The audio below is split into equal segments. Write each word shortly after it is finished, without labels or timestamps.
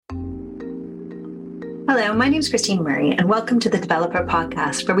Hello, my name is Christine Murray, and welcome to the Developer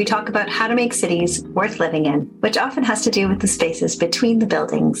Podcast, where we talk about how to make cities worth living in, which often has to do with the spaces between the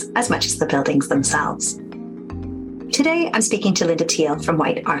buildings as much as the buildings themselves. Today, I'm speaking to Linda Teal from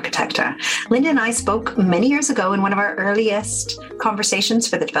White Architecture. Linda and I spoke many years ago in one of our earliest conversations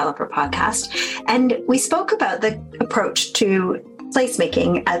for the Developer Podcast, and we spoke about the approach to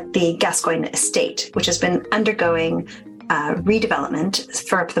placemaking at the Gascoigne estate, which has been undergoing redevelopment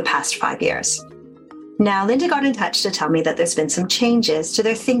for the past 5 years. Now, Linda got in touch to tell me that there's been some changes to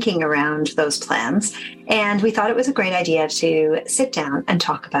their thinking around those plans, and we thought it was a great idea to sit down and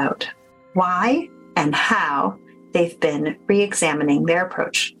talk about why and how they've been re-examining their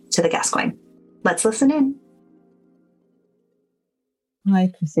approach to the Gascoigne. Let's listen in.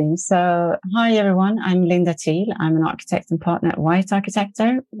 Hi, Christine. So, hi, everyone. I'm Linda Teal. I'm an architect and partner at White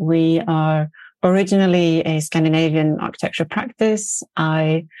Architecture. We are originally a Scandinavian architecture practice.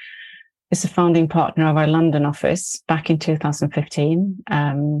 I was a founding partner of our London office back in 2015.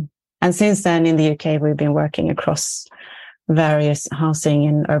 And since then, in the UK, we've been working across various housing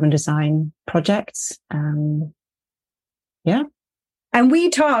and urban design projects. And we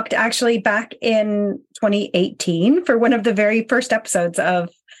talked actually back in 2018 for one of the very first episodes of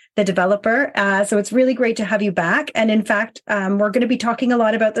The Developer. So it's really great to have you back. And in fact, we're going to be talking a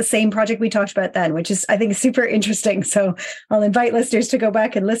lot about the same project we talked about then, which is, I think, super interesting. So I'll invite listeners to go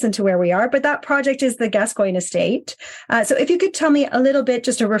back and listen to where we are. But that project is the Gascoigne estate. So if you could tell me a little bit,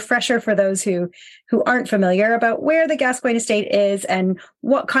 just a refresher for those who aren't familiar about where the Gascoigne estate is and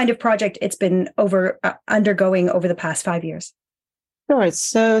what kind of project it's been undergoing over the past 5 years. Sure.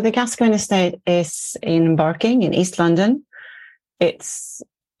 So the Gascoigne estate is in Barking in East London. It's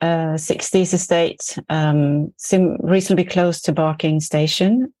 60s estate, reasonably close to Barking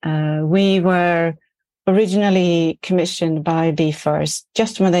Station. We were originally commissioned by BFIRST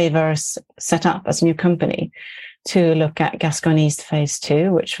just when they were set up as a new company to look at Gascoigne East Phase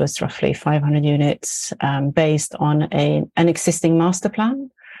 2, which was roughly 500 units based on an existing master plan,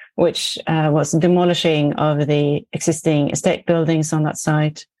 which was demolishing of the existing estate buildings on that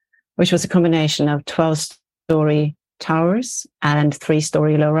site, which was a combination of 12-story towers and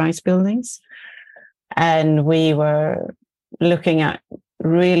 3-story low-rise buildings. And we were looking at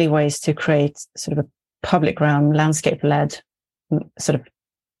really ways to create sort of a public realm, landscape-led sort of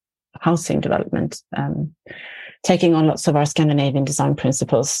housing development, taking on lots of our Scandinavian design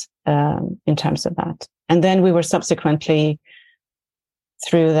principles in terms of that. And then we were subsequently,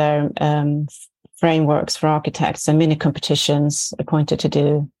 through their frameworks for architects and mini competitions, appointed to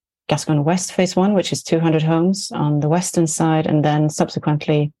do Gascoigne West Phase 1, which is 200 homes on the western side, and then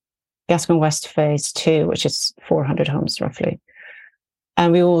subsequently Gascoigne West Phase 2, which is 400 homes roughly.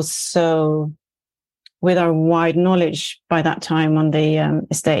 And we also, with our wide knowledge by that time on the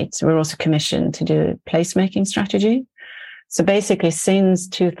estate, we were also commissioned to do placemaking strategy. So basically, since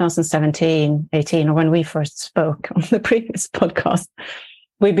 2017-18, or when we first spoke on the previous podcast,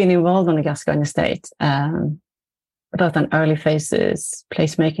 we've been involved on the Gascoigne estate, both on early phases,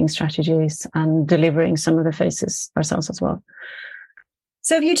 placemaking strategies, and delivering some of the phases ourselves as well.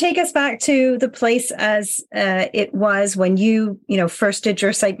 So if you take us back to the place as it was when you first did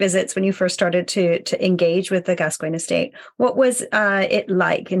your site visits, when you first started to engage with the Gascoigne estate, what was it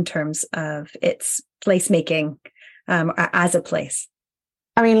like in terms of its placemaking as a place?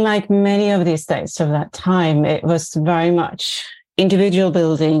 I mean, like many of the estates of that time, it was very much individual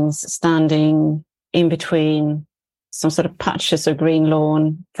buildings standing in between some sort of patches of green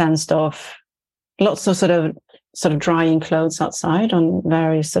lawn, fenced off, lots of sort of drying clothes outside on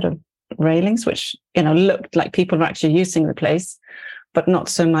various sort of railings, which, looked like people were actually using the place, but not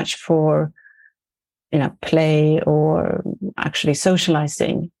so much for, play or actually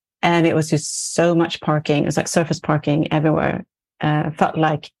socializing. And it was just so much parking. It was like surface parking everywhere. Felt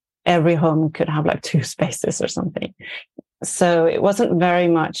like every home could have like 2 spaces or something. So it wasn't very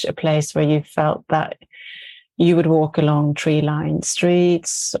much a place where you felt that you would walk along tree-lined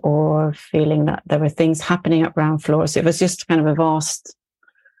streets or feeling that there were things happening at ground floors. It was just kind of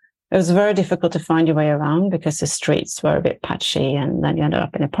it was very difficult to find your way around because the streets were a bit patchy, and then you ended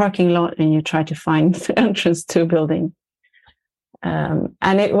up in a parking lot and you tried to find the entrance to a building. And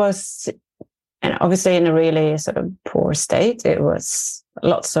it was, obviously in a really sort of poor state. It was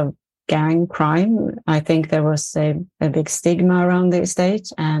lots of gang crime. I think there was a big stigma around the estate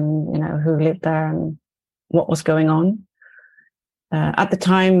and, who lived there and what was going on. At the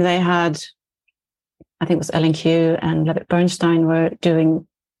time they had, I think it was L&Q and Levitt Bernstein were doing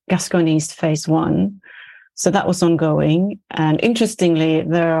Gascoigne East Phase 1. So that was ongoing. And interestingly,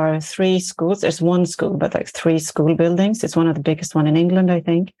 there are 3 schools. There's 1 school, but like 3 school buildings. It's one of the biggest one in England, I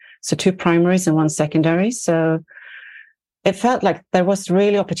think. So 2 primaries and 1 secondary. So it felt like there was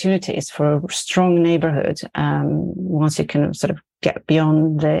really opportunities for a strong neighborhood once you can sort of get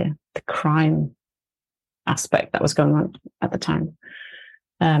beyond the crime aspect that was going on at the time.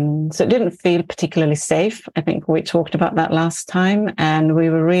 So it didn't feel particularly safe. I think we talked about that last time, and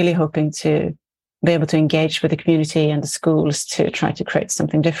we were really hoping to be able to engage with the community and the schools to try to create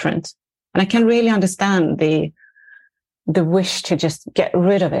something different. And I can really understand the wish to just get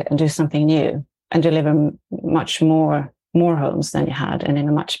rid of it and do something new and deliver much more homes than you had, and in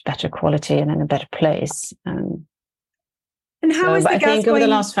a much better quality and in a better place. And how is the I think Gascoigne... over the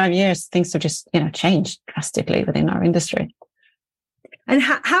last 5 years, things have just, changed drastically within our industry. And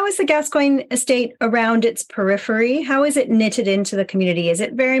how is the Gascoigne estate around its periphery? How is it knitted into the community? Is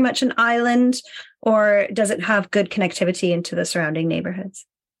it very much an island, or does it have good connectivity into the surrounding neighborhoods?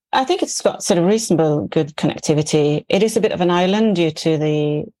 I think it's got sort of reasonable good connectivity. It is a bit of an island it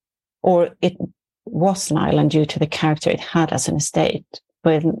was an island due to the character it had as an estate,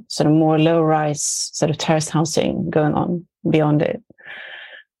 with sort of more low-rise sort of terrace housing going on beyond it.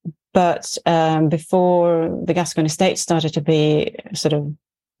 But before the Gascoigne estate started to be sort of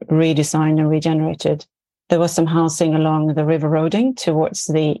redesigned and regenerated, there was some housing along the river Roding towards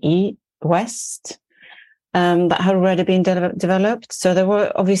the west that had already been developed. So there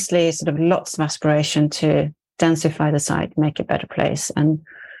were obviously sort of lots of aspiration to densify the site, make it a better place.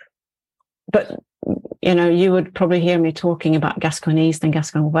 But you would probably hear me talking about Gascoigne East and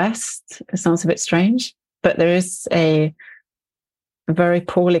Gascoigne West. It sounds a bit strange, but there is a very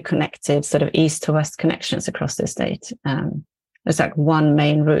poorly connected sort of east to west connections across the estate. There's like one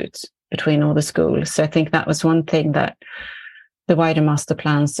main route between all the schools. So I think that was one thing that the wider master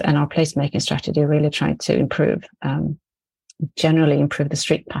plans and our placemaking strategy really tried to improve, generally improve the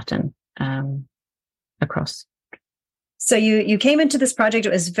street pattern across. So you came into this project,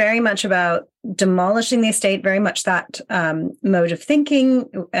 it was very much about demolishing the estate, very much that mode of thinking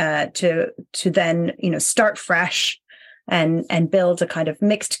to then, start fresh and build a kind of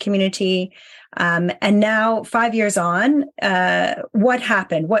mixed community. And now 5 years on, what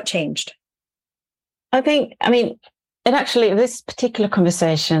happened? What changed? This particular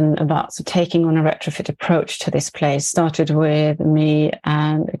conversation about taking on a retrofit approach to this place started with me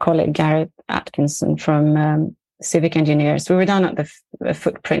and a colleague, Gareth Atkinson from Civic Engineers. We were down at the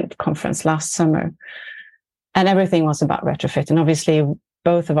Footprint conference last summer, and everything was about retrofit. And obviously,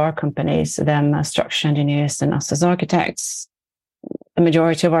 both of our companies, them as structural engineers and us as architects, the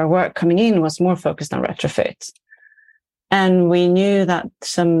majority of our work coming in was more focused on retrofit. And we knew that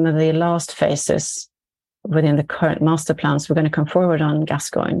some of the last phases within the current master plans were going to come forward on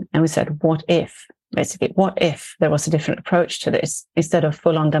Gascoigne. And we said, what if there was a different approach to this? Instead of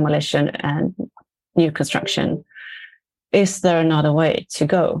full-on demolition and new construction, is there another way to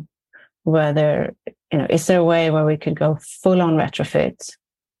go? Is there a way where we could go full-on retrofit,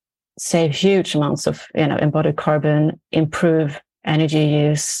 save huge amounts of, embodied carbon, improve energy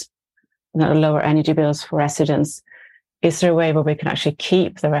use, lower energy bills for residents? Is there a way where we can actually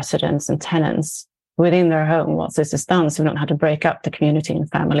keep the residents and tenants within their home once this is done, so we don't have to break up the community and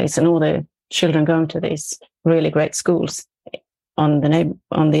families and all the children going to these really great schools on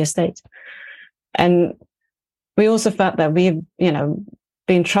the estate? And we also felt that we've,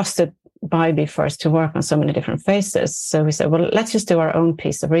 been trusted by Be First to work on so many different phases. So we said, well, let's just do our own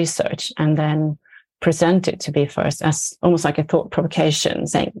piece of research and then present it to Be First as almost like a thought provocation,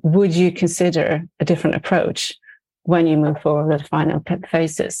 saying, would you consider a different approach when you move forward with the final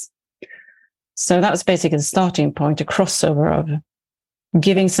phases? So that was basically the starting point, a crossover of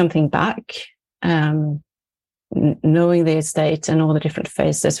giving something back, knowing the estate and all the different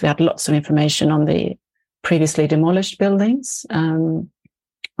phases. We had lots of information on the previously demolished buildings,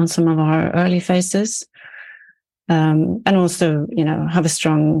 on some of our early phases, and also, have a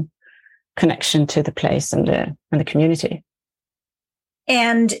strong connection to the place and the community.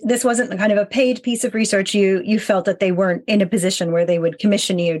 And this wasn't kind of a paid piece of research. You felt that they weren't in a position where they would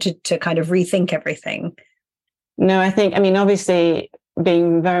commission you to kind of rethink everything. No, I think, obviously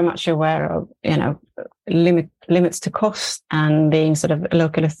being very much aware of, limits to cost and being sort of a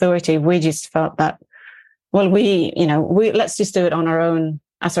local authority, we just felt that, well, we let's just do it on our own,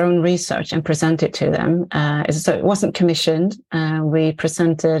 as our own research and present it to them. So it wasn't commissioned. We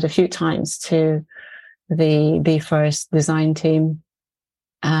presented a few times to the Be First design team.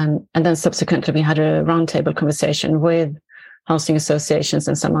 And then subsequently, we had a roundtable conversation with housing associations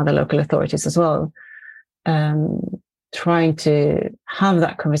and some other local authorities as well, trying to have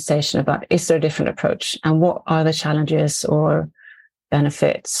that conversation about, is there a different approach, and what are the challenges or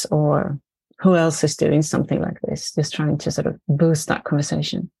benefits, or who else is doing something like this? Just trying to sort of boost that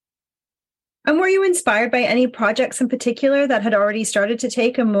conversation. And were you inspired by any projects in particular that had already started to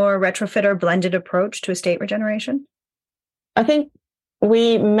take a more retrofit or blended approach to estate regeneration? I think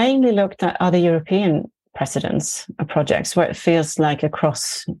we mainly looked at other European precedents of projects where it feels like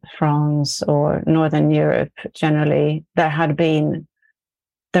across France or Northern Europe, generally,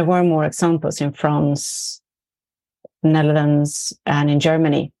 there were more examples in France, Netherlands, and in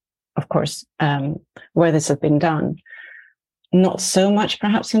Germany, of course, where this has been done. Not so much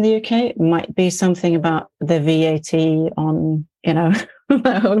perhaps in the UK. It might be something about the VAT on,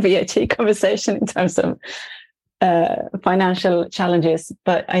 the whole VAT conversation in terms of financial challenges.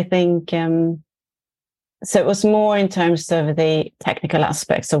 But I think, so it was more in terms of the technical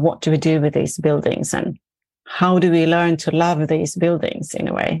aspects of what do we do with these buildings, and how do we learn to love these buildings in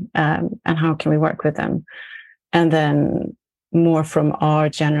a way, and how can we work with them? And then more from our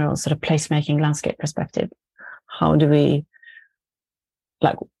general sort of placemaking landscape perspective, how do we,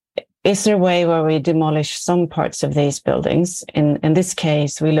 is there a way where we demolish some parts of these buildings? In this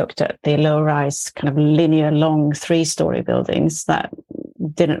case, we looked at the low-rise, kind of linear, long 3-story buildings that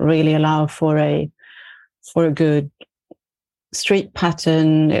didn't really allow for a good street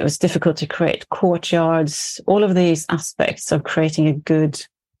pattern. It was difficult to create courtyards, all of these aspects of creating a good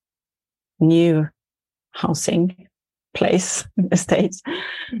new housing place, estate,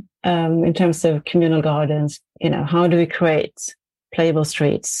 in terms of communal gardens. How do we create playable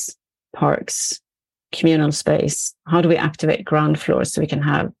streets, parks, communal space? How do we activate ground floors so we can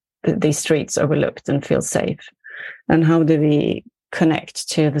have these streets overlooked and feel safe? And how do we connect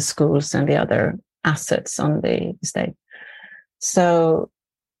to the schools and the other assets on the estate? So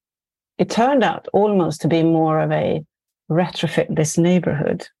it turned out almost to be more of a retrofit this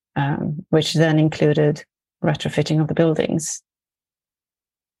neighborhood, which then included retrofitting of the buildings.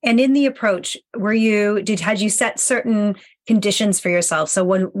 And in the approach, had you set certain conditions for yourself? So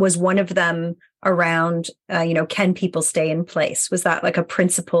was one of them around, can people stay in place? Was that like a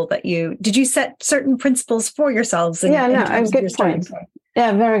principle did you set certain principles for yourselves? Good point.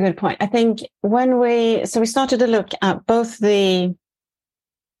 Yeah, very good point. I think we started to look at both the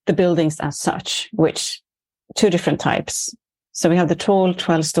buildings as such, which 2 different types. So we have the tall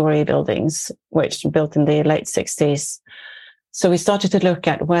 12-story buildings, which were built in the late 60s. So we started to look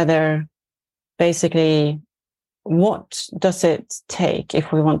at whether basically, what does it take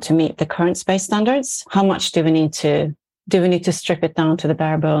if we want to meet the current space standards? How much do we need to strip it down to the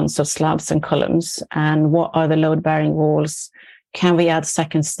bare bones of slabs and columns? And what are the load-bearing walls? Can we add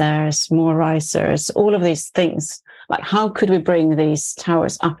second stairs, more risers, all of these things? Like, how could we bring these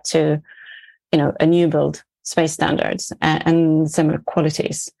towers up to, a new build space standards and similar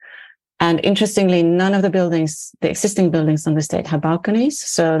qualities? And interestingly, none of the existing buildings on the estate have balconies.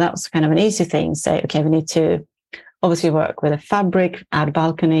 So that was kind of an easy thing. Say, okay, we need to obviously work with a fabric, add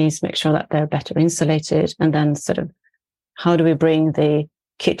balconies, make sure that they're better insulated. And then sort of, how do we bring the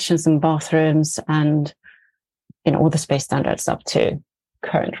kitchens and bathrooms and, all the space standards up to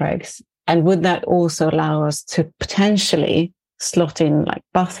current regs? And would that also allow us to potentially slot in like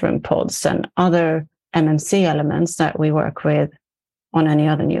bathroom pods and other MMC elements that we work with on any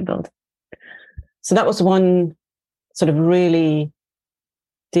other new build? So that was one sort of really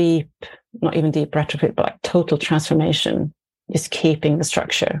deep, not even deep retrofit, but like total transformation, just keeping the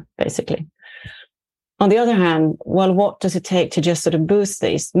structure, basically. On the other hand, well, what does it take to just sort of boost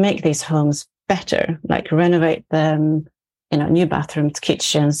these, make these homes better, like renovate them, new bathrooms,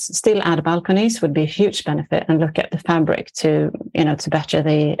 kitchens, still add balconies would be a huge benefit, and look at the fabric to better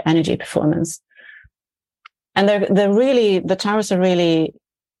the energy performance. And the towers are really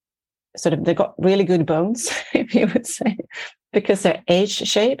they've got really good bones, if you would say, because they're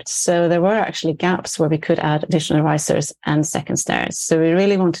H-shaped. So there were actually gaps where we could add additional risers and second stairs. So we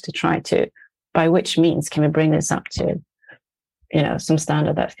really wanted to try to, by which means can we bring this up to, some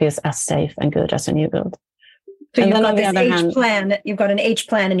standard that feels as safe and good as a new build. So you've got an H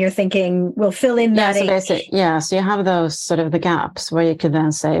plan, and you're thinking, we'll fill in that H. So you have those sort of the gaps where you could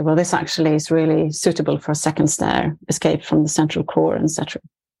then say, well, this actually is really suitable for a second stair, escape from the central core, etc.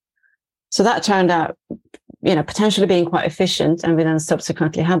 So that turned out, potentially being quite efficient. And we then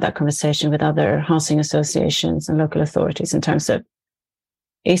subsequently had that conversation with other housing associations and local authorities in terms of,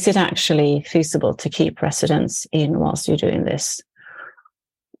 is it actually feasible to keep residents in whilst you're doing this?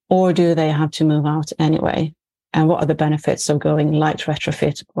 Or do they have to move out anyway? And what are the benefits of going light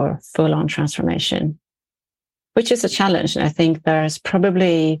retrofit or full-on transformation? Which is a challenge. And I think there's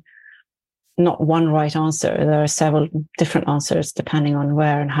probably not one right answer. There are several different answers depending on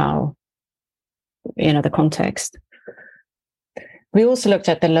where and how, the context. We also looked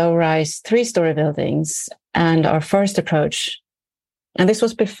at the low-rise 3-story buildings, and our first approach, and this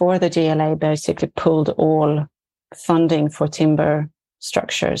was before the GLA basically pulled all funding for timber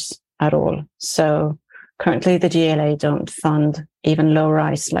structures at all. So currently the GLA don't fund even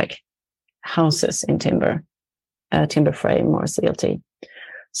low-rise like houses in timber frame or CLT.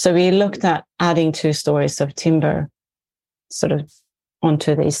 So we looked at adding 2 stories of timber sort of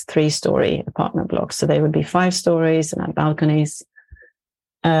onto these 3-story apartment blocks. So they would be 5 stories and had balconies.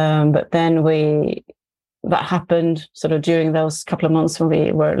 But then that happened sort of during those couple of months when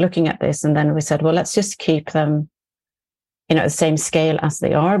we were looking at this. And then we said, well, let's just keep them, the same scale as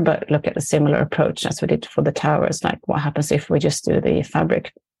they are, but look at a similar approach as we did for the towers. Like what happens if we just do the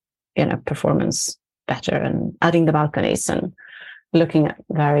fabric, performance better, and adding the balconies and looking at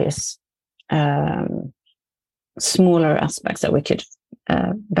various smaller aspects that we could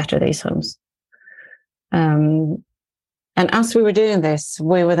better these homes. And as we were doing this,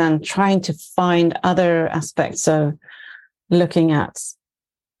 we were then trying to find other aspects of looking at,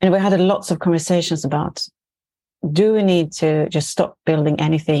 and we had lots of conversations about, do we need to just stop building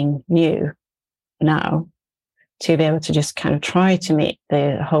anything new now to be able to just kind of try to meet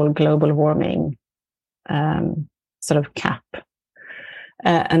the whole global warming sort of cap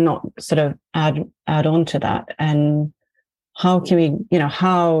and not sort of add on to that? And how can we,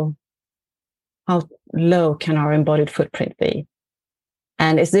 how low can our embodied footprint be?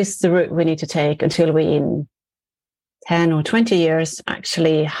 And is this the route we need to take until we in 10 or 20 years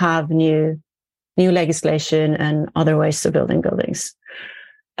actually have new legislation and other ways of building buildings?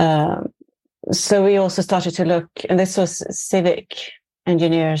 So we also started to look, and this was civic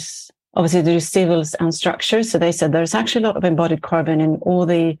engineers, obviously they do civils and structures. So they said there's actually a lot of embodied carbon in all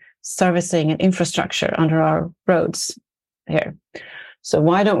the servicing and infrastructure under our roads here. So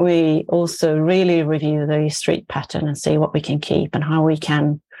why don't we also really review the street pattern and see what we can keep and how we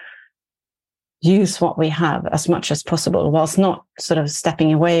can use what we have as much as possible, whilst not sort of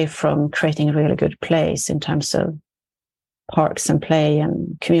stepping away from creating a really good place in terms of parks and play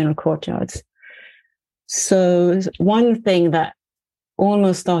and communal courtyards. So one thing that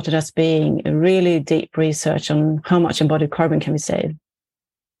almost started as being a really deep research on how much embodied carbon can we save,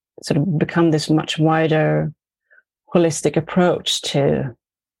 sort of become this much wider holistic approach to,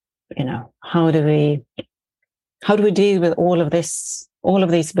 how do we deal with all of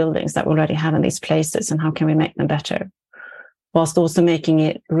these buildings that we already have in these places, and how can we make them better, whilst also making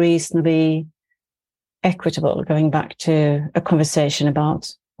it reasonably equitable, going back to a conversation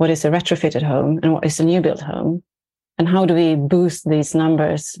about what is a retrofitted home and what is a new built home, and how do we boost these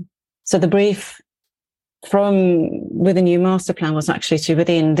numbers. So the brief with the new master plan was actually to,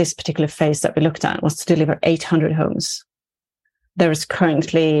 within this particular phase that we looked at, was to deliver 800 homes. There is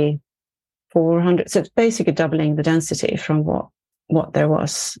currently 400, so it's basically doubling the density from what there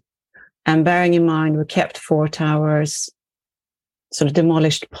was. And bearing in mind, we kept 4 towers, sort of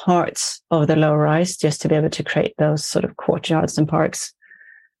demolished parts of the low rise just to be able to create those sort of courtyards and parks.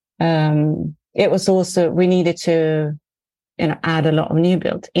 It was also, we needed to add a lot of new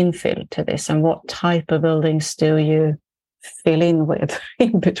build infill to this. And what type of buildings do you fill in with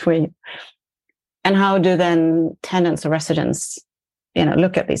in between? And how do then tenants or residents,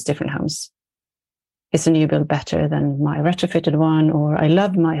 look at these different homes? Is a new build better than my retrofitted one? Or I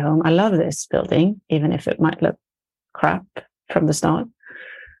love my home, I love this building, even if it might look crap from the start,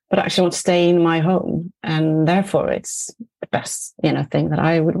 but I actually want to stay in my home. And therefore it's the best, thing that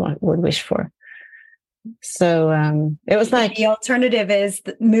I would wish for. So it was like the alternative is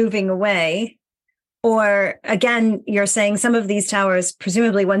moving away, or again, you're saying some of these towers,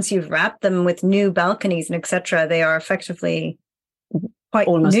 presumably once you've wrapped them with new balconies and etc., they are effectively quite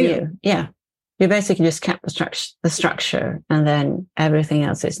almost new. Yeah, you basically just kept the structure, and then everything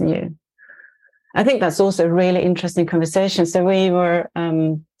else is new. I think that's also a really interesting conversation. So we were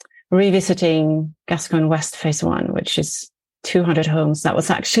revisiting Gascoigne West Phase 1, which is 200 homes that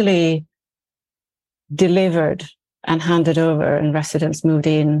was actually delivered and handed over, and residents moved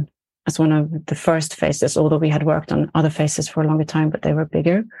in as one of the first phases, although we had worked on other phases for a longer time, but they were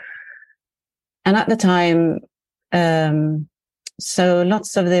bigger. And at the time, so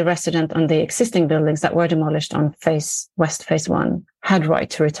lots of the residents on the existing buildings that were demolished on West Phase 1 had right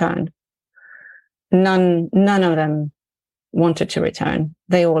to return. None of them wanted to return.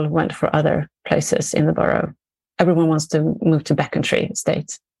 They all went for other places in the borough. Everyone wants to move to Becontree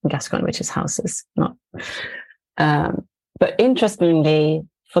Estate in Gascoigne, which is houses, not. But interestingly,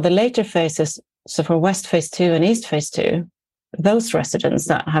 for the later phases, so for West Phase 2 and East Phase 2, those residents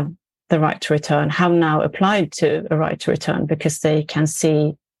that have the right to return have now applied to a right to return, because they can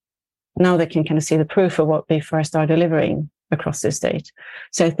see, now they can kind of see the proof of what we first are delivering across the estate.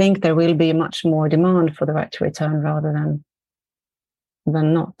 So I think there will be much more demand for the right to return rather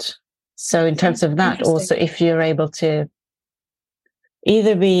than not. So in terms of that, also, if you're able to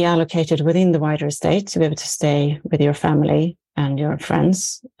either be allocated within the wider estate to be able to stay with your family and your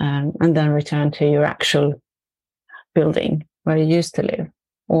friends, and then return to your actual building where you used to live,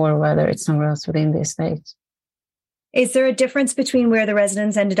 or whether it's somewhere else within the estate. Is there a difference between where the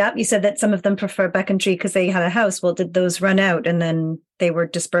residents ended up? You said that some of them prefer Becontree because they had a house. Well, did those run out and then they were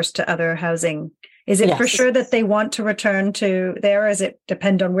dispersed to other housing? Is it for sure that they want to return to there, or does it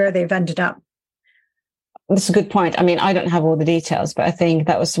depend on where they've ended up? That's a good point. I mean, I don't have all the details, but I think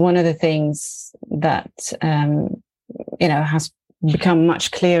that was one of the things that, has become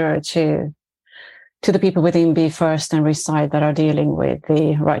much clearer to the people within Be First and Reside that are dealing with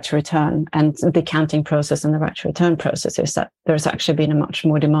the right to return and the counting process and the right to return process, is that there's actually been a much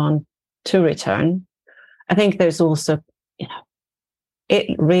more demand to return. I think there's also,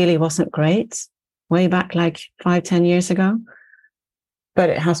 it really wasn't great way back like 5-10 years ago, but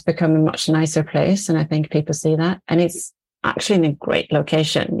it has become a much nicer place. And I think people see that. And it's actually in a great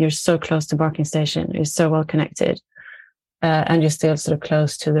location. You're so close to Barking Station. You're so well connected. And you're still sort of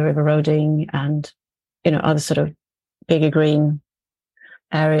close to the River Roding and, other sort of bigger green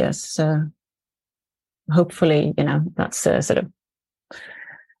areas. So hopefully, that's a sort of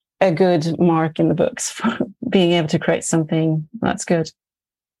a good mark in the books for being able to create something that's good.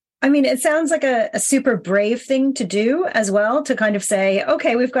 I mean, it sounds like a super brave thing to do as well, to kind of say,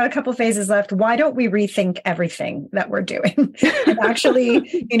 okay, we've got a couple phases left. Why don't we rethink everything that we're doing and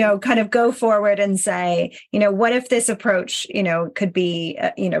actually, kind of go forward and say, what if this approach, could be,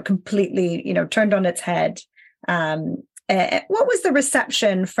 completely, turned on its head? What was the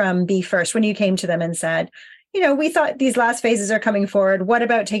reception from Be First when you came to them and said, we thought these last phases are coming forward. What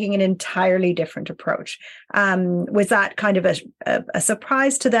about taking an entirely different approach? Was that kind of a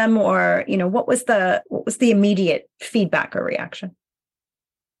surprise to them, or what was the immediate feedback or reaction?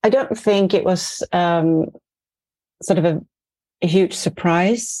 I don't think it was sort of a huge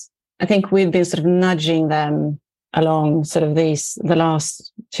surprise. I think we've been sort of nudging them along sort of the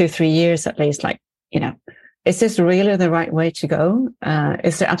last 2-3 years at least. Like, is this really the right way to go?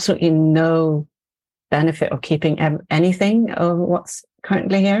 Is there absolutely no benefit of keeping anything of what's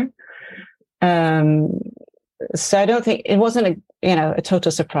currently here? So I don't think it wasn't a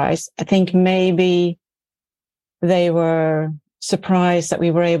total surprise. I think maybe they were surprised that we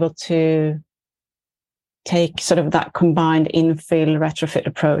were able to take sort of that combined infill retrofit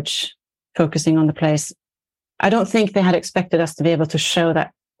approach, focusing on the place. I don't think they had expected us to be able to show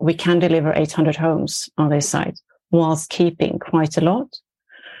that we can deliver 800 homes on this site whilst keeping quite a lot.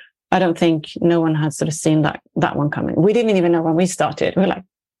 I don't think no one had sort of seen that one coming. We didn't even know when we started. We were like,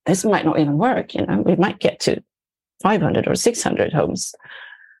 this might not even work. We might get to 500 or 600 homes,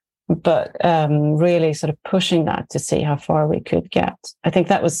 but really sort of pushing that to see how far we could get. I think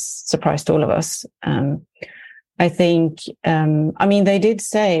that was a surprise to all of us. I think, they did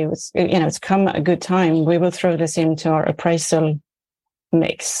say, it's come at a good time. We will throw this into our appraisal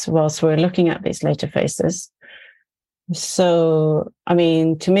mix whilst we're looking at these later phases. So,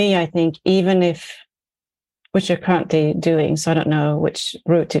 to me, I think even if, which you're currently doing, so I don't know which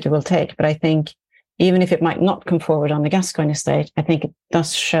route it will take, but I think even if it might not come forward on the Gascoigne estate, I think it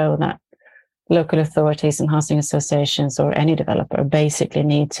does show that local authorities and housing associations or any developer basically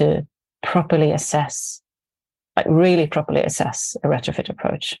need to properly assess, really properly assess a retrofit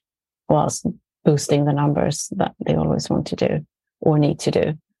approach whilst boosting the numbers that they always want to do or need to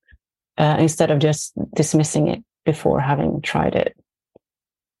do, instead of just dismissing it before having tried it.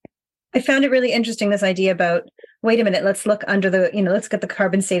 I found it really interesting, this idea about, wait a minute, let's look under the, let's get the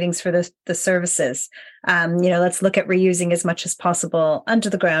carbon savings for the services. Let's look at reusing as much as possible under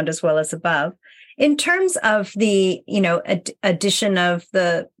the ground as well as above. In terms of the, addition of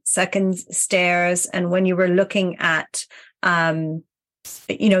the second stairs, and when you were looking at,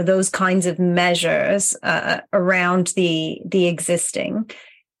 those kinds of measures around the existing,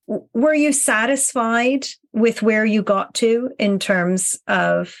 were you satisfied with where you got to in terms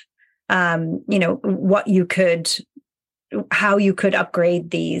of, what you could, how you could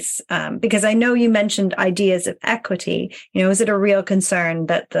upgrade these? Because I know you mentioned ideas of equity. Is it a real concern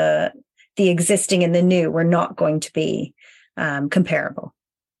that the existing and the new were not going to be comparable?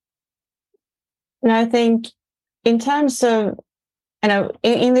 I think in terms of,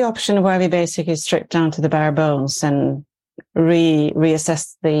 in the option where we basically strip down to the bare bones and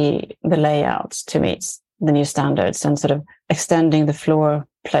reassess the layout to meet the new standards and sort of extending the floor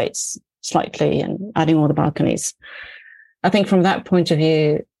plates slightly and adding all the balconies. I think from that point of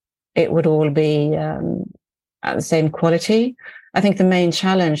view, it would all be at the same quality. I think the main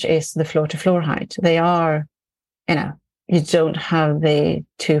challenge is the floor-to-floor height. They are, you don't have the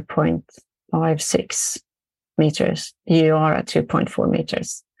 2.56 meters. You are at 2.4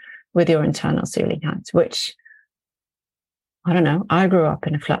 meters with your internal ceiling height, which, I don't know, I grew up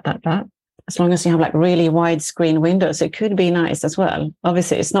in a flat like that. As long as you have like really wide screen windows, it could be nice as well.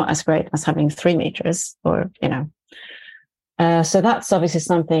 Obviously, it's not as great as having 3 meters or, so that's obviously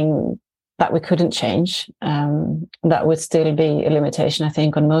something that we couldn't change. That would still be a limitation, I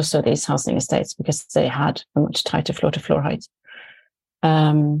think, on most of these housing estates because they had a much tighter floor-to-floor height.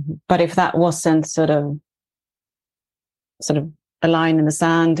 But if that wasn't sort of a line in the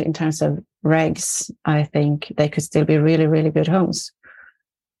sand in terms of regs, I think they could still be really, really good homes.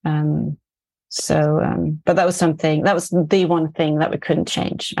 But that was the one thing that we couldn't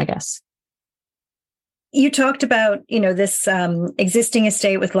change, I guess. You talked about, this existing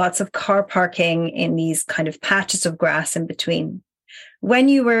estate with lots of car parking in these kind of patches of grass in between. When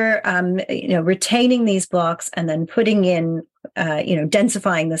you were, retaining these blocks and then putting in,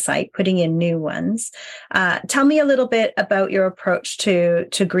 densifying the site, putting in new ones, tell me a little bit about your approach to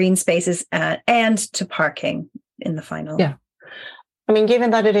green spaces and to parking in the final. Yeah. I mean,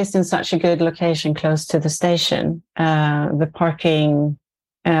 given that it is in such a good location close to the station, the parking,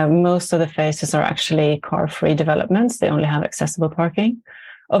 most of the faces are actually car-free developments. They only have accessible parking.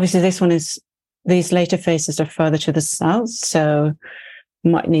 Obviously, these later faces are further to the south, so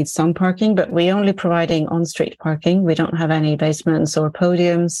might need some parking, but we're only providing on-street parking. We don't have any basements or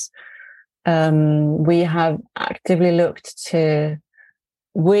podiums. We have actively looked to,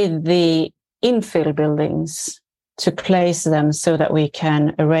 with the infill buildings, to place them so that we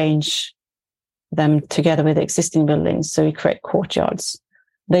can arrange them together with the existing buildings. So we create courtyards.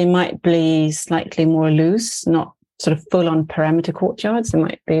 They might be slightly more loose, not sort of full-on perimeter courtyards. There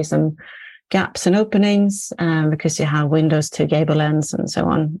might be some gaps and openings because you have windows to gable ends and so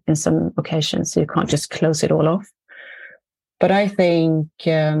on in some occasions. So you can't just close it all off. But I think,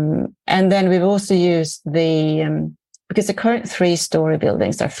 and then we've also used because the current 3-story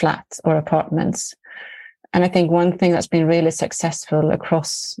buildings are flats or apartments. And I think one thing that's been really successful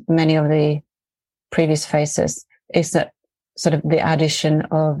across many of the previous phases is that sort of the addition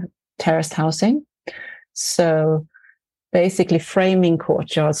of terraced housing. So basically framing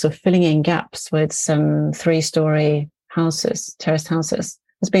courtyards, so filling in gaps with some 3-story houses, terraced houses,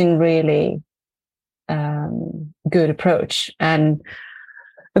 has been really good approach. And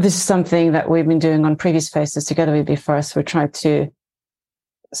this is something that we've been doing on previous phases together with BFRS. We tried to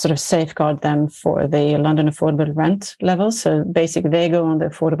sort of safeguard them for the London affordable rent level. So basically they go on the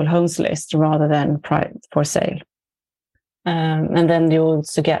affordable homes list rather than for sale. And then you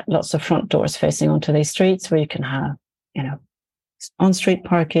also get lots of front doors facing onto these streets where you can have, on-street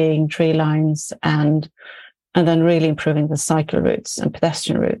parking, tree lines, and then really improving the cycle routes and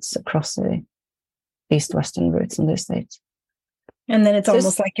pedestrian routes across the east-western routes on the estate. And then it's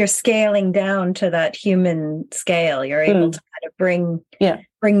almost like you're scaling down to that human scale. You're able to kind of bring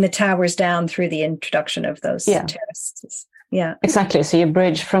the towers down through the introduction of those terraces. Yeah, exactly. So you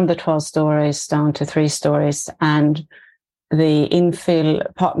bridge from the 12 stories down to 3 stories, and the infill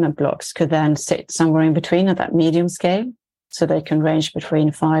apartment blocks could then sit somewhere in between at that medium scale. So they can range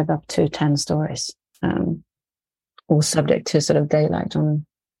between 5 up to 10 stories, all subject to sort of daylight on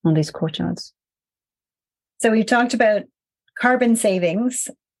these courtyards. So we've talked about carbon savings,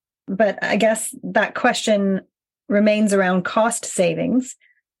 but I guess that question remains around cost savings.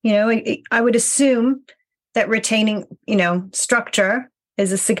 I would assume that retaining, structure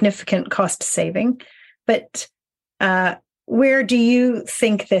is a significant cost saving, but where do you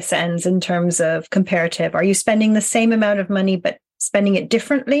think this ends in terms of comparative? Are you spending the same amount of money but spending it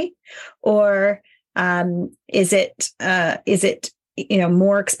differently, or is it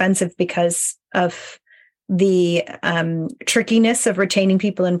more expensive because of the trickiness of retaining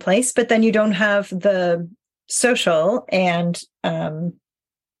people in place, but then you don't have the social and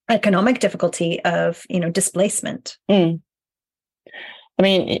economic difficulty of displacement? I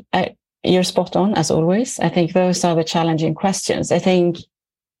mean, you're spot on, as always. I think those are the challenging questions. I think,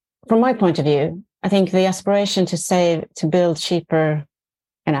 from my point of view, I think the aspiration to build cheaper,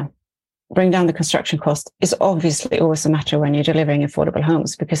 bring down the construction cost is obviously always a matter when you're delivering affordable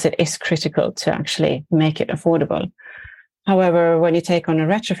homes, because it is critical to actually make it affordable. However, when you take on a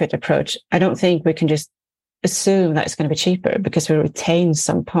retrofit approach, I don't think we can just assume that it's going to be cheaper because we retain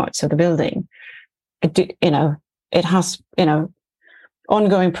some parts of the building. It has,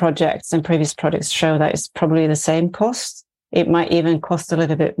 ongoing projects and previous projects show that it's probably the same cost It might even cost a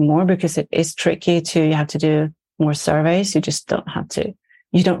little bit more because it is tricky you have to do more surveys. You just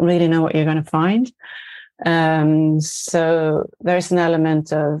you don't really know what you're going to find. So there's an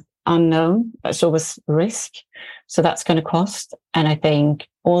element of unknown. That's always risk. So that's going to cost. And I think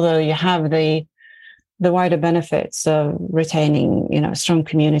although you have the wider benefits of retaining, a strong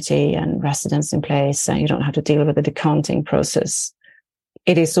community and residents in place, and you don't have to deal with the decanting process,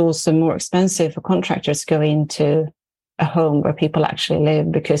 it is also more expensive for contractors to go into a home where people actually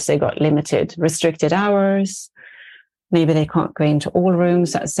live because they got limited, restricted hours. Maybe they can't go into all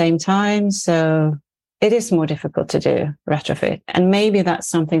rooms at the same time. So it is more difficult to do retrofit. And maybe that's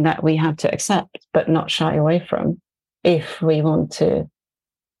something that we have to accept, but not shy away from if we want to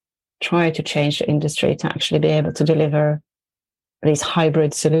try to change the industry to actually be able to deliver these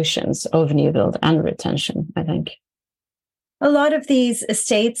hybrid solutions of new build and retention, I think. A lot of these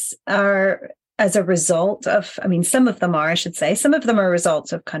estates are as a result of, some of them are, I should say, some of them are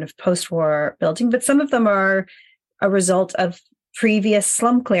results of kind of post-war building, but some of them are a result of previous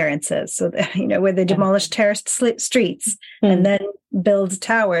slum clearances. So, where they demolish terraced streets and then build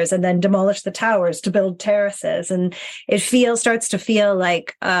towers and then demolish the towers to build terraces. And it starts to feel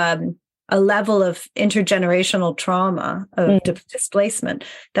like a level of intergenerational trauma of displacement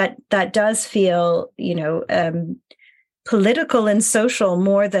that does feel, political and social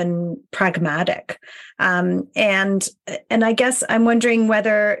more than pragmatic. And I guess I'm wondering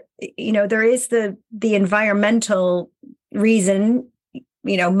whether, there is the environmental reason,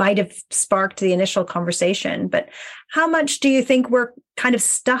 might have sparked the initial conversation, but how much do you think we're kind of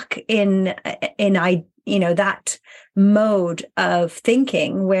stuck in that mode of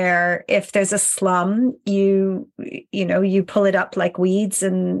thinking where if there's a slum, you pull it up like weeds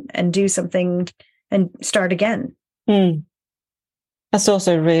and do something and start again? That's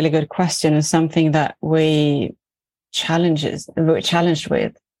also a really good question, and something that we're challenged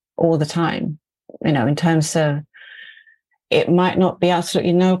with all the time, in terms of it might not be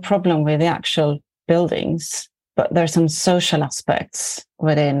absolutely no problem with the actual buildings, but there's some social aspects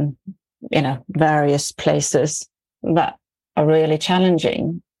within, various places that are really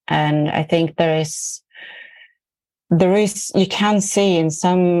challenging. And I think there is, you can see in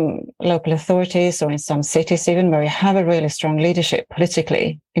some local authorities or in some cities even where you have a really strong leadership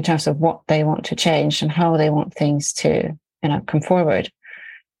politically in terms of what they want to change and how they want things to, come forward.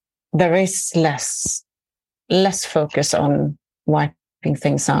 There is less focus on wiping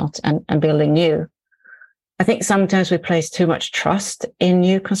things out and building new. I think sometimes we place too much trust in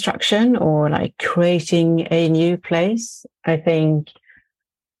new construction or like creating a new place. I think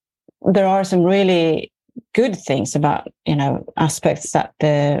there are some really good things about, aspects that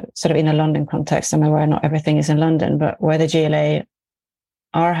the sort of in a London context, where not everything is in London, but where the GLA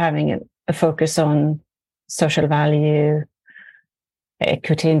are having a focus on social value,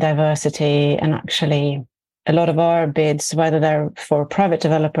 equity and diversity, and actually a lot of our bids, whether they're for private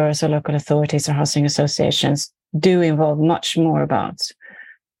developers or local authorities or housing associations, do involve much more about,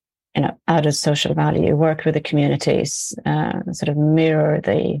 added social value, work with the communities, sort of mirror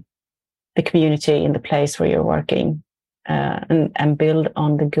the community in the place where you're working, and build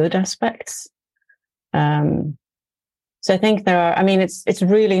on the good aspects. So I think there are, it's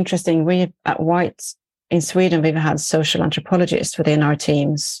really interesting. We at White in Sweden, we've had social anthropologists within our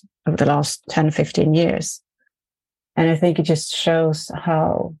teams over the last 10, 15 years. And I think it just shows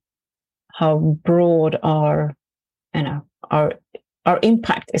how broad our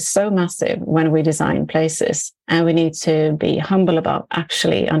impact is so massive when we design places, and we need to be humble about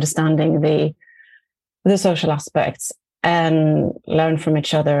actually understanding the social aspects and learn from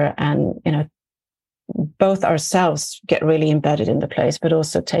each other, and both ourselves get really embedded in the place, but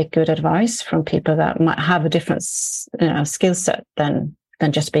also take good advice from people that might have a different skill set than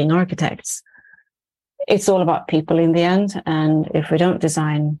just being architects. It's all about people in the end, and if we don't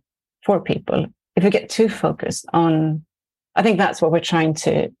design for people, if we get too focused on, I think that's what we're trying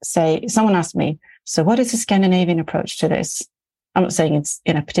to say. Someone asked me, so what is the Scandinavian approach to this? I'm not saying it's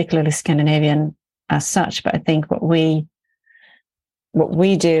particularly Scandinavian as such, but I think what we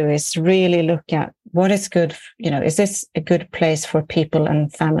do is really look at what is good, is this a good place for people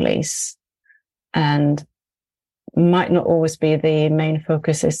and families? And might not always be the main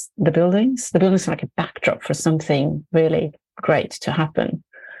focus is the buildings. The buildings are like a backdrop for something really great to happen.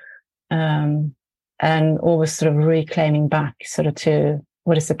 And always sort of reclaiming back sort of to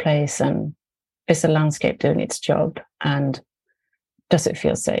what is the place, and is the landscape doing its job, and does it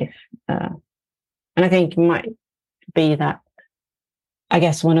feel safe? And I think it might be that, I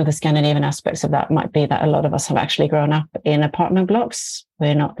guess one of the Scandinavian aspects of that might be that a lot of us have actually grown up in apartment blocks.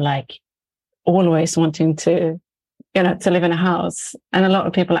 We're not like always wanting to to live in a house. And a lot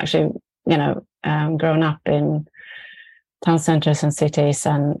of people actually, grown up in town centers and cities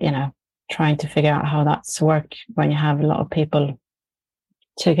and, trying to figure out how that's work when you have a lot of people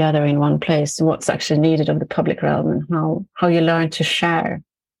together in one place, what's actually needed of the public realm, and how you learn to share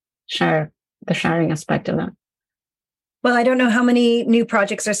the sharing aspect of that. Well, I don't know how many new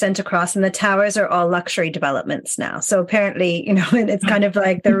projects are sent across, and the towers are all luxury developments now. So apparently, it's kind of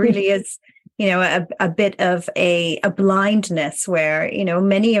like there really is, a bit of a blindness where,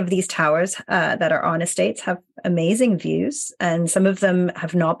 many of these towers that are on estates have amazing views, and some of them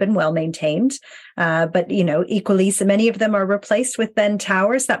have not been well maintained. But, equally, so many of them are replaced with then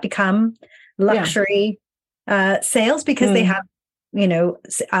towers that become luxury sales because they have,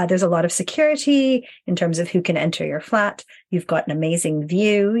 there's a lot of security in terms of who can enter your flat. You've got an amazing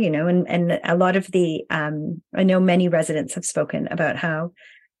view, and a lot of the, I know many residents have spoken about how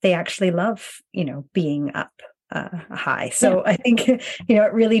they actually love, being up high. So I think,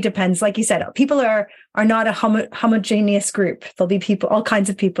 it really depends. Like you said, people are not a homogeneous group. There'll be people, all kinds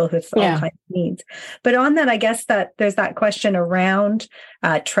of people with all kinds of needs. But on that, I guess that there's that question around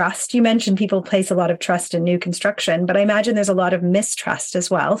trust. You mentioned people place a lot of trust in new construction, but I imagine there's a lot of mistrust as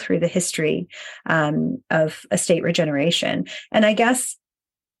well through the history of estate regeneration. And I guess,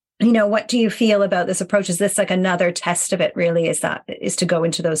 what do you feel about this approach? Is this like another test of it really, is to go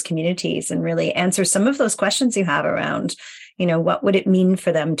into those communities and really answer some of those questions you have around, what would it mean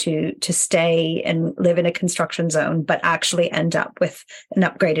for them to stay and live in a construction zone, but actually end up with an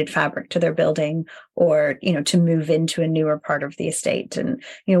upgraded fabric to their building, or, to move into a newer part of the estate? And,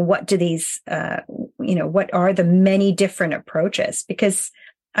 what do these, what are the many different approaches? Because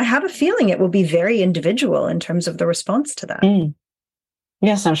I have a feeling it will be very individual in terms of the response to that. Mm.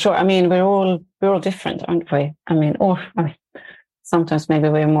 Yes, I'm sure. I mean, we're all different, aren't we? I mean, sometimes maybe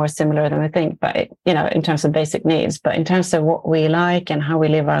we're more similar than we think, but in terms of basic needs, but in terms of what we like and how we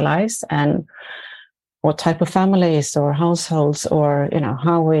live our lives and what type of families or households or,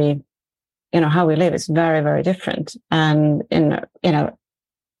 how we live, it's very, very different. And and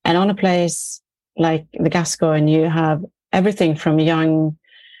on a place like the Gascoigne, you have everything from young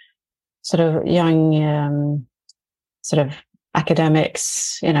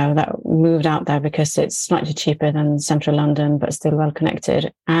academics, that moved out there because it's slightly cheaper than central London, but still well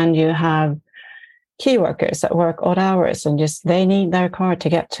connected. And you have key workers that work odd hours and just they need their car to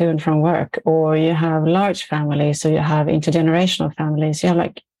get to and from work. Or you have large families, so you have intergenerational families. You have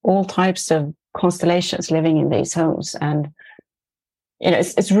like all types of constellations living in these homes. And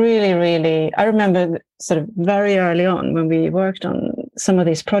it's really, really, I remember sort of very early on when we worked on some of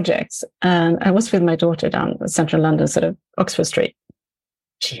these projects, and I was with my daughter down central London, sort of Oxford Street.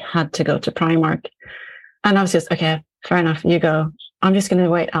 She had to go to Primark. And I was just, okay, fair enough, you go. I'm just going to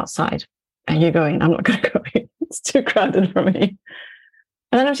wait outside. And you go in. I'm not going to go in. It's too crowded for me.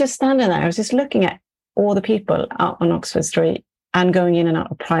 And then I was just standing there. I was just looking at all the people out on Oxford Street and going in and out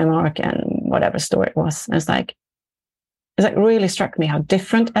of Primark and whatever store it was. And it's like really struck me how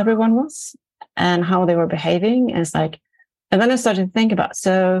different everyone was and how they were behaving. And it's like, and then I started to think about,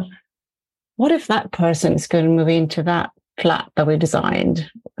 so what if that person is going to move into that flat that we designed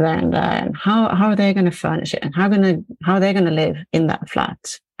then, and how are they going to furnish it, and how are they going to live in that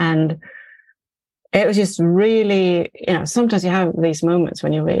flat? And it was just really, sometimes you have these moments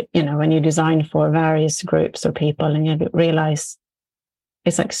when when you design for various groups or people and you realize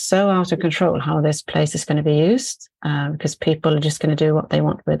it's like so out of control how this place is going to be used, because people are just going to do what they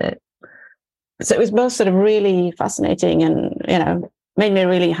want with it. So it was both sort of really fascinating and, made me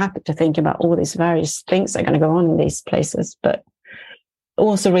really happy to think about all these various things that are going to go on in these places, but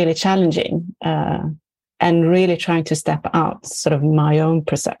also really challenging, and really trying to step out sort of my own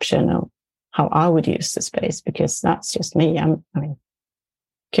perception of how I would use the space, because that's just me.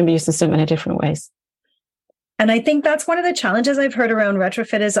 Can be used in so many different ways. And I think that's one of the challenges I've heard around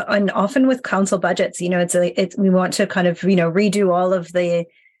retrofit is, and often with council budgets, we want to kind of, redo all of the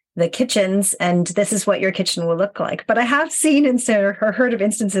kitchens, and this is what your kitchen will look like. But I have seen or heard of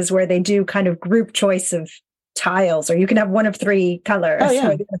instances where they do kind of group choice of tiles, or you can have one of three colors,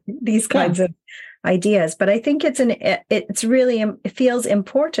 or these kinds of ideas. But I think it feels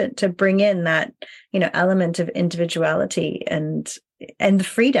important to bring in that, element of individuality and the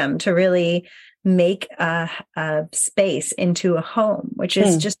freedom to really make a space into a home, which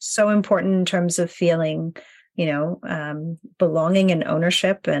is just so important in terms of feeling, belonging and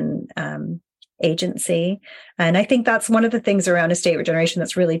ownership and agency. And I think that's one of the things around estate regeneration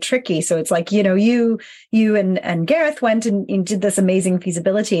that's really tricky. So it's like, you and Gareth went and did this amazing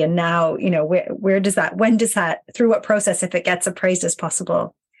feasibility. And now, when does that, through what process, if it gets appraised as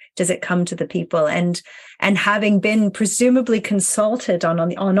possible, does it come to the people? And having been presumably consulted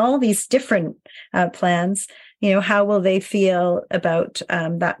on all these different plans, how will they feel about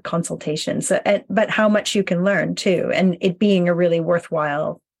that consultation? So, but how much you can learn too, and it being a really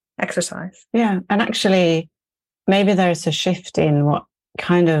worthwhile exercise. Yeah, and actually, maybe there's a shift in what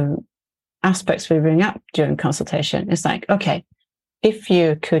kind of aspects we bring up during consultation. It's like, okay, if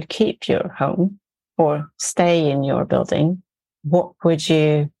you could keep your home or stay in your building, what would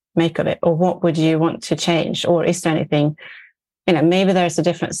you make of it? Or what would you want to change? Or is there anything, maybe there's a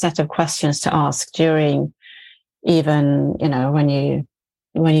different set of questions to ask during even, when you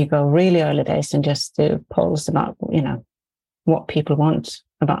go really early days and just do polls about, what people want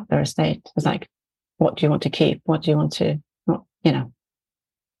about their estate. It's like, what do you want to keep? What do you want to,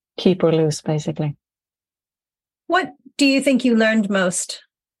 keep or lose, basically? What do you think you learned most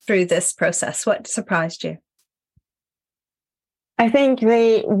through this process? What surprised you? I think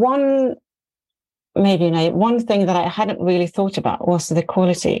the one thing that I hadn't really thought about was the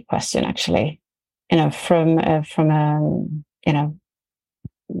quality question, actually. From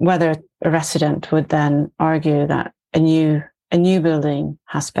whether a resident would then argue that a new building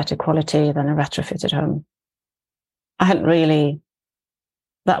has better quality than a retrofitted home.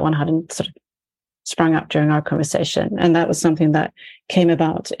 That one hadn't sort of sprung up during our conversation. And that was something that came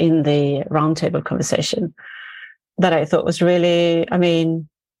about in the roundtable conversation that I thought was really,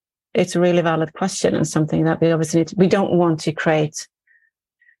 it's a really valid question and something that we obviously we don't want to create,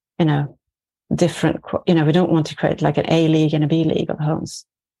 different, we don't want to create like an A league and a B league of homes.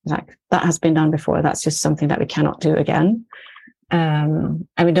 Like that has been done before. That's just something that we cannot do again. And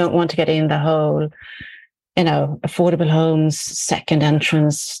we don't want to get in the whole, affordable homes, second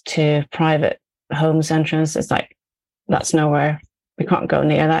entrance to private homes entrance. It's like, that's nowhere. We can't go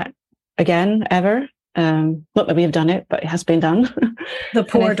near that again, ever. Not that we've done it, but it has been done. The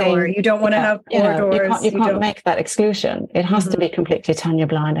pour door. You don't want to have pour doors. You can't make that exclusion. It has to be completely tenure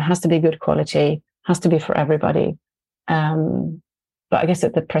blind. It has to be good quality. Has to be for everybody. But I guess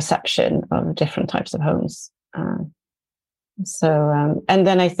it's the perception of different types of homes. And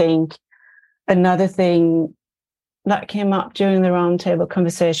then I think another thing that came up during the roundtable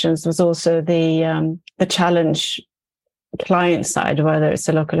conversations was also the challenge client side, whether it's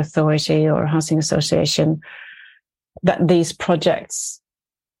a local authority or a housing association, that these projects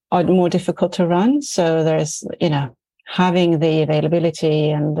are more difficult to run. So there's, having the availability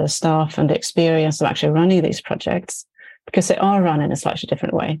and the staff and the experience of actually running these projects, because they are run in a slightly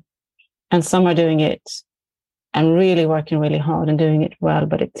different way. And some are doing it and really working really hard and doing it well,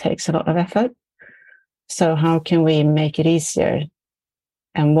 but it takes a lot of effort. So how can we make it easier?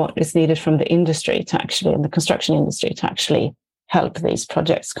 And what is needed from the industry to actually, in the construction industry, to actually help these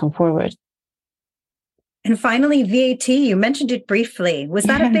projects come forward? And finally, VAT, you mentioned it briefly. Was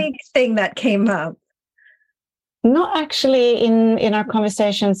that a big thing that came up? Not actually in our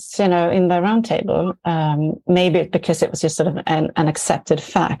conversations, in the roundtable. Maybe because it was just sort of an accepted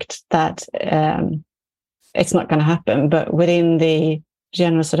fact that it's not going to happen. But within the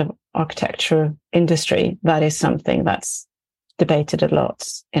general sort of architecture industry, that is something that's debated a lot.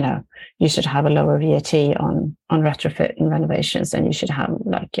 You should have a lower VAT on retrofit and renovations, and you should have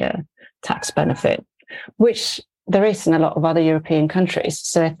like a tax benefit, which there is in a lot of other European countries.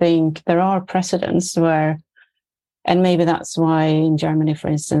 So I think there are precedents where, and maybe that's why in Germany, for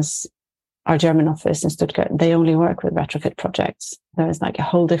instance, our German office in Stuttgart, they only work with retrofit projects. There is like a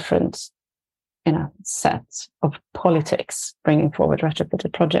whole different, set of politics bringing forward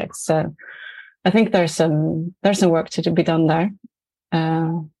retrofitted projects. So I think there's some work to be done there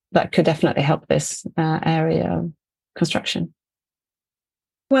that could definitely help this area of construction.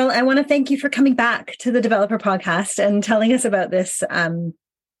 Well, I want to thank you for coming back to the Developer Podcast and telling us about this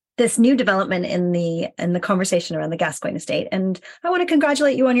this new development in the conversation around the Gascoigne estate. And I want to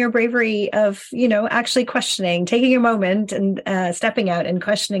congratulate you on your bravery of actually questioning, taking a moment and stepping out and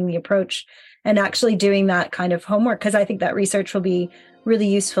questioning the approach and actually doing that kind of homework, because I think that research will be really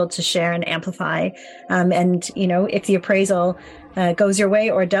useful to share and amplify. And if the appraisal goes your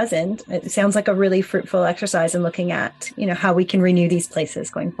way or doesn't, it sounds like a really fruitful exercise in looking at, how we can renew these places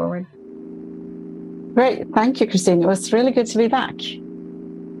going forward. Great. Thank you, Christine. It was really good to be back.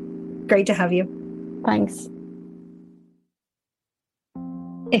 Great to have you. Thanks.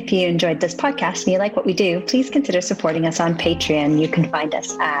 If you enjoyed this podcast and you like what we do, please consider supporting us on Patreon. You can find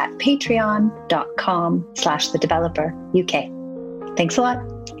us at patreon.com/thedeveloperuk. Thanks a lot.